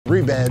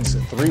3 beds,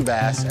 3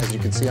 baths, as you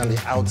can see on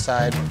the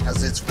outside,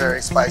 as it's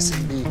very spicy.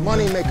 The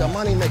money maker.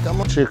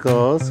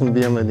 Chicos,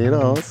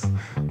 bienvenidos.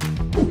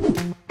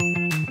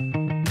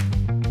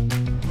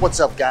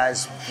 What's up,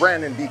 guys?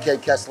 Brandon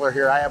BK Kessler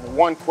here. I have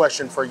one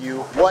question for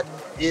you. What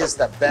is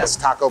the best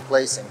taco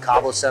place in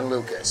Cabo San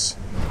Lucas?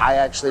 I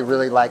actually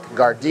really like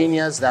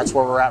Gardenia's. That's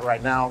where we're at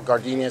right now.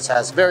 Gardenia's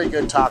has very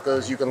good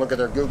tacos. You can look at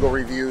their Google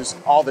reviews.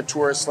 All the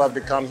tourists love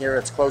to come here.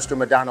 It's close to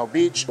Medano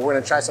Beach. We're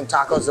gonna try some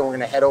tacos, then we're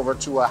gonna head over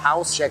to a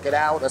house, check it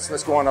out.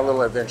 Let's go on a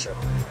little adventure.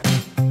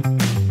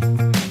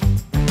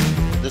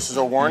 This is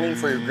a warning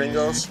for your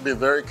gringos. Be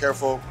very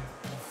careful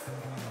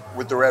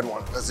with the red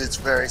one, because it's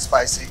very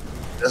spicy.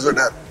 Es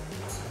verdad.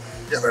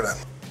 Es verdad.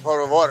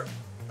 Por favor.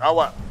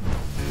 Agua.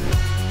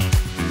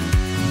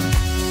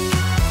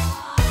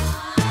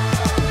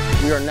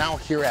 We are now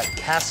here at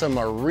Casa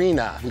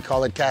Marina. We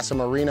call it Casa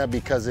Marina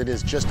because it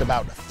is just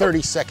about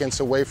 30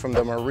 seconds away from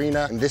the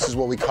marina. And this is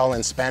what we call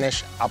in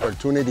Spanish,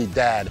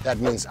 oportunidad. That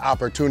means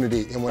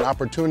opportunity. And when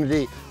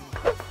opportunity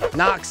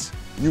knocks,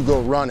 you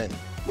go running.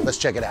 Let's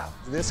check it out.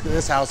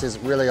 This house is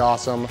really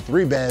awesome.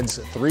 3 beds,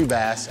 3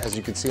 baths. As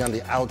you can see on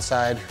the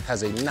outside,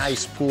 has a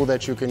nice pool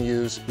that you can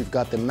use. We've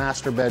got the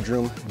master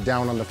bedroom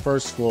down on the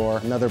first floor.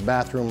 Another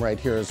bathroom right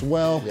here as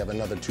well. We have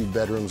another 2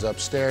 bedrooms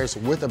upstairs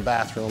with a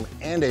bathroom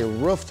and a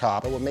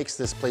rooftop. But what makes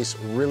this place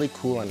really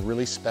cool and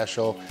really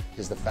special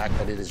is the fact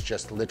that it is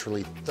just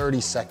literally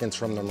 30 seconds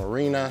from the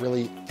marina.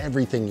 Really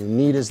everything you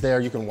need is there.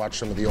 You can watch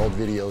some of the old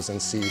videos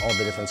and see all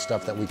the different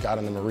stuff that we got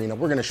in the marina.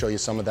 We're gonna show you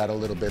some of that a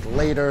little bit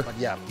later. But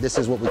yeah, this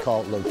is what we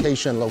call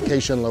location.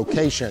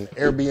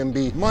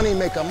 Airbnb, money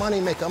maker,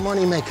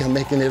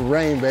 making it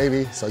rain,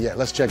 baby. So yeah,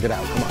 let's check it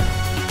out, come on.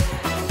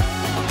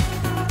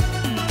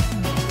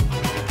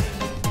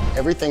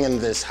 Everything in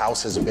this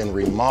house has been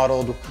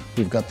remodeled.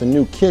 We've got the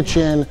new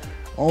kitchen,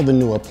 all the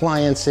new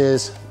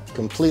appliances,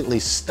 completely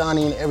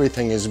stunning.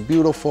 Everything is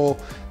beautiful.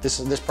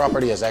 This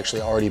property has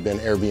actually already been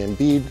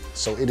Airbnb'd,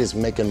 so it is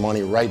making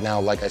money right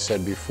now, like I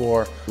said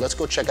before. Let's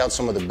go check out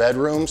some of the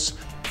bedrooms.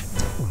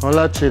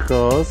 Hola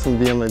chicos,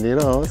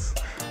 bienvenidos.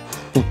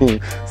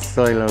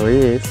 Soy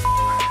Luis.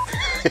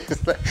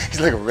 He's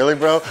like, really,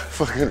 bro?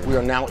 We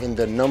are now in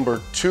the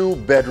number 2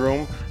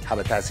 bedroom,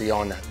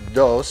 Habitación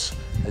 2.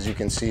 As you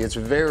can see, it's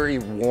very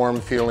warm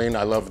feeling.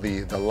 I love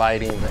the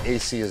lighting. The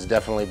AC is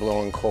definitely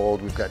blowing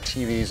cold. We've got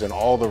TVs in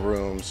all the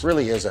rooms.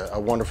 Really is a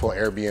wonderful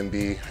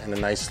Airbnb and a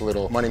nice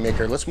little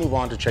moneymaker. Let's move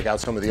on to check out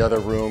some of the other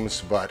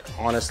rooms, but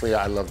honestly,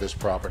 I love this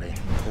property.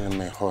 El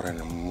mejor en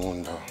el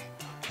mundo.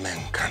 Me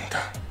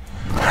encanta.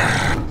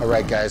 All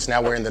right, guys,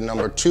 now we're in the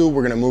number 2.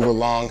 We're gonna move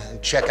along,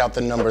 check out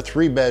the number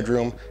 3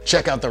 bedroom,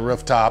 check out the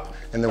rooftop,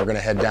 and then we're gonna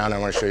head down. I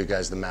wanna show you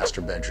guys the master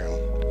bedroom.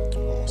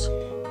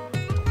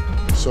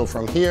 So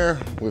from here,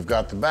 we've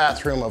got the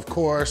bathroom, of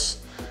course,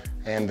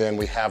 and then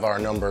we have our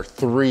number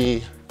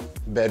 3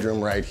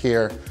 bedroom right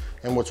here.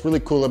 And what's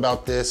really cool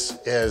about this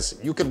is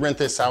you could rent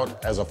this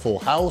out as a full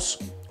house,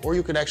 or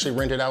you could actually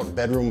rent it out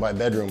bedroom by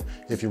bedroom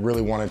if you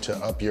really wanted to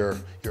up your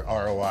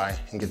ROI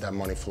and get that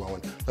money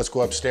flowing. Let's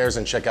go upstairs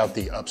and check out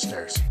the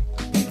upstairs.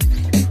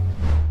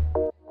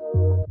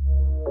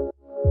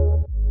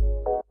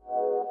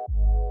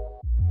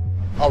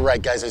 All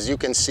right, guys, as you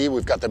can see,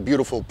 we've got the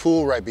beautiful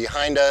pool right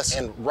behind us,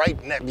 and right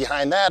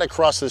behind that,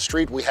 across the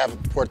street, we have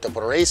Puerto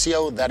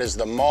Paraíso. That is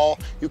the mall.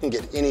 You can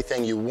get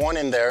anything you want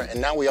in there, and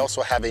now we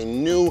also have a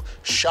new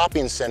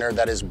shopping center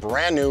that is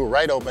brand new,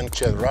 right open,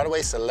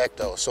 Chedraui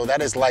Selecto. So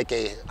that is like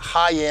a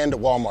high-end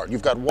Walmart.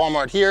 You've got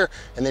Walmart here,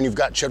 and then you've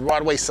got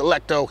Chedraui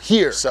Selecto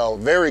here. So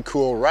very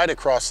cool, right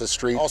across the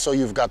street. Also,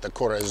 you've got the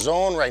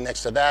Corazon right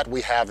next to that.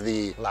 We have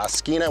the La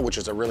Esquina, which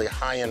is a really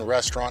high-end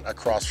restaurant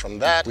across from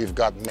that. We've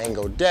got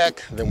Mango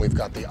Deck. Then we've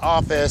got the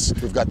office,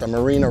 we've got the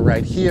marina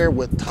right here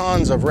with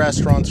tons of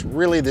restaurants.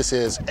 Really, this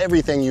is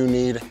everything you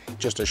need,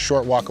 just a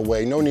short walk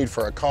away. No need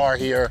for a car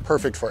here,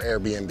 perfect for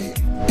Airbnb.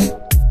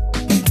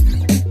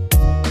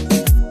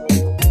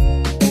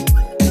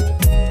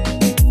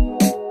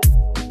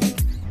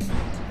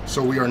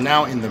 So we are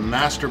now in the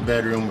master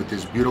bedroom with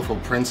this beautiful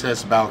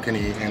princess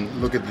balcony, and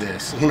look at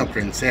this, una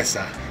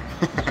princesa.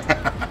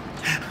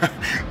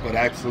 But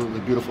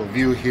absolutely beautiful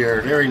view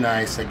here. Very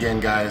nice.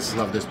 Again, guys,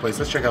 love this place.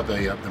 Let's check out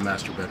the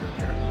master bedroom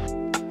here.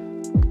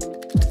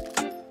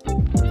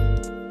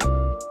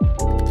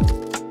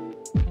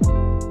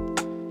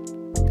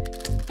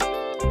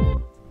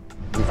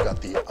 We've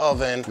got the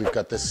oven, we've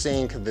got the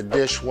sink, the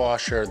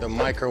dishwasher, the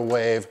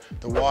microwave,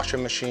 the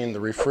washing machine, the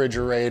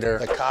refrigerator,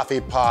 the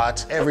coffee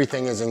pot.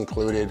 Everything is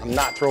included. I'm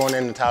not throwing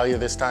in Natalia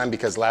this time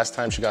because last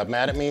time she got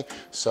mad at me,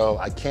 so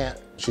I can't.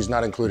 She's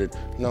not included.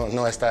 No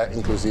está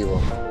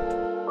inclusivo.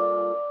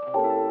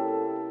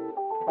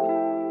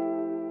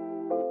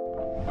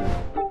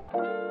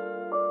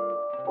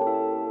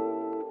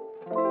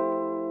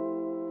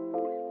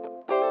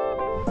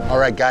 All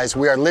right, guys,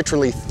 we are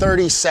literally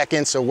 30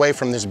 seconds away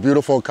from this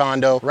beautiful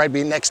condo. Right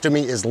next to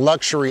me is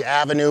Luxury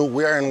Avenue.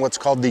 We are in what's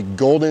called the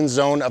golden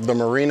zone of the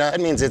marina. That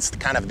means it's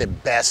kind of the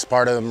best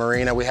part of the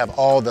marina. We have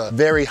all the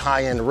very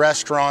high-end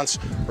restaurants.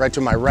 Right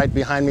to my right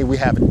behind me, we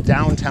have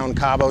downtown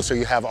Cabo, so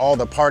you have all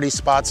the party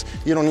spots.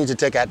 You don't need to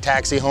take a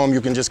taxi home.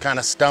 You can just kind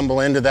of stumble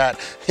into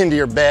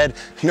your bed.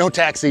 No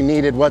taxi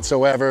needed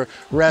whatsoever.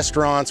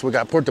 Restaurants, we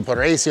got Puerto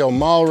Paraíso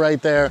Mall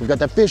right there. We've got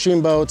the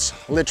fishing boats,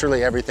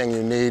 literally everything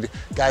you need.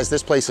 Guys,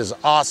 this place is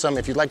awesome.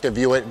 If you'd like to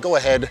view it, go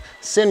ahead,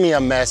 send me a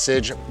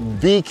message,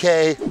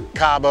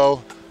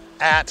 BKcabo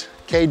at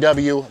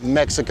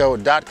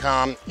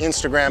kwmexico.com,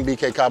 Instagram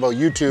BKcabo,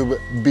 YouTube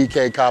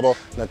BKcabo.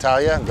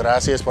 Natalia,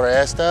 gracias por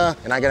esta,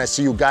 and I'm gonna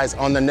see you guys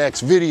on the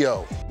next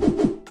video.